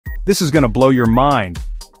This is gonna blow your mind.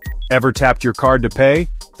 Ever tapped your card to pay?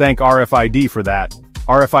 Thank RFID for that.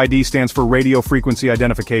 RFID stands for Radio Frequency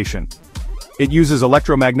Identification. It uses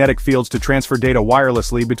electromagnetic fields to transfer data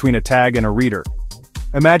wirelessly between a tag and a reader.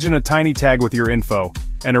 Imagine a tiny tag with your info,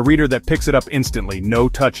 and a reader that picks it up instantly, no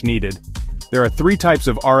touch needed. There are 3 types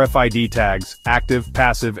of RFID tags: active,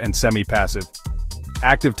 passive, and semi-passive.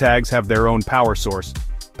 Active tags have their own power source,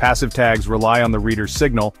 passive tags rely on the reader's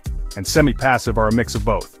signal, and semi-passive are a mix of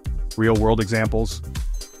both. Real-world examples?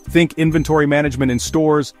 Think inventory management in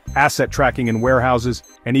stores, asset tracking in warehouses,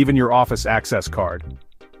 and even your office access card.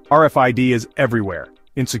 RFID is everywhere.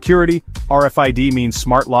 In security, RFID means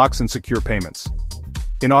smart locks and secure payments.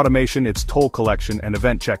 In automation, it's toll collection and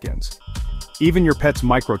event check-ins. Even your pet's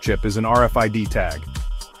microchip is an RFID tag.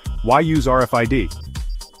 Why use RFID?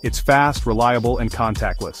 It's fast, reliable, and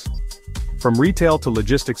contactless. From retail to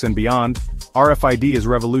logistics and beyond, RFID is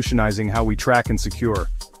revolutionizing how we track and secure.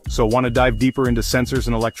 So want to dive deeper into sensors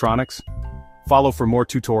and electronics? Follow for more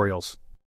tutorials.